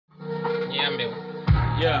meu.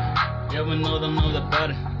 Yeah, you ever know about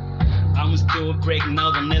it? I'm still breaking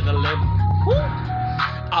out another level. Woo!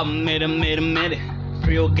 I made it.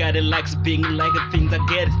 Real got it like speaking like the things I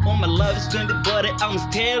get it. All my love is 20, but I'm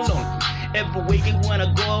still on. Every weekend when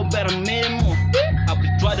I go, but I made it more. I be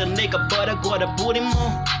trying to nigga, but I gotta put it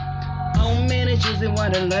more. How many choosing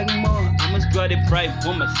what I like more? I'ma try to pray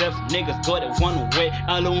for myself. Niggas got it one way.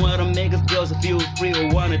 I don't wanna make us girls feel free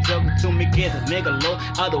or wanna talk to me, get a nigga low.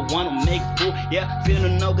 I don't wanna make fool. Yeah,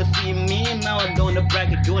 feeling no good see me now. I don't the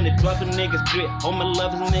bracket doing it, dropping niggas straight. All my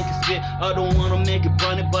love is making shit. I don't wanna make it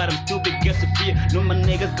funny, but I'm stupid, guess the fear. Know my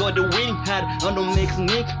niggas got the winning hat. I don't make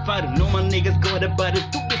me fight. Know my niggas got it, but it's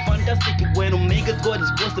stupid fantastic when niggas got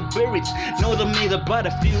his possibilities. Know the me the but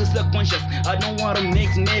I feel subconscious. I don't wanna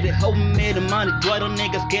make made it. How made the money, try to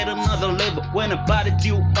niggas get another level. When I bought it,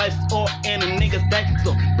 you ice or any niggas die.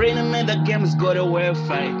 So bring another game is got a way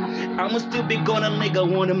fight. I'ma still be gonna nigga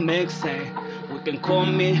wanna make say. We can call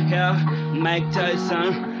me here, Mike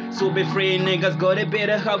Tyson. So be free niggas got it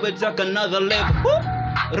better how we talk another level.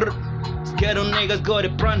 Scared of niggas got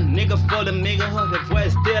it run. Nigga for the nigga hug it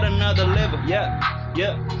voice still another level. Yeah.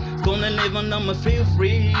 It's gonna live on I'ma feel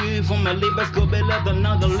free. For my liver, go be left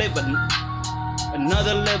another level.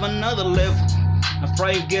 Another level. I'm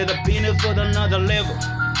trying to get a peanut for another level.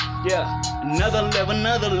 Yeah, another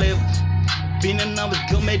level. Peanut numbers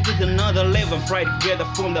go make this another level. I'm trying to get it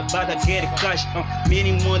from the bottom, get it cash.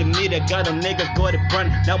 Meaning more than me, that got them niggas got it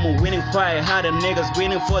run. Now I'm winning fire, how the niggas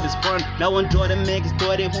winning for this run. Now I'm trying to make it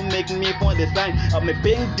story who making me for this line. I'm a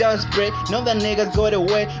pink dust spray, know the niggas got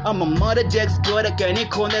away. I'm a mother Jack's got a can't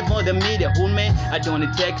call that for the media. Who man, I don't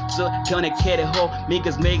text so can't get it home.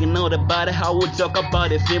 Niggas making all about it, how we talk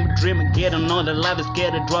about it. Film dreaming, get another life, is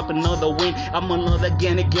scared to drop another win. I'm another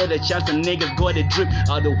again to get a chance, and niggas got a drip.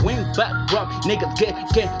 All the wing back drop. Niggas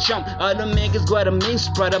can't jump. Other niggas got a mean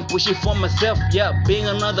spread. I'm pushing for myself. Yeah, being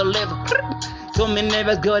another level. So many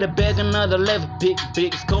niggas got a bag another level.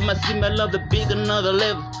 Big. Call my see my love the big another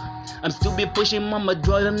level. I'm still be pushing mama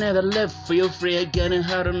draw another level. Feel free again and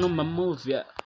harder on my move. Yeah.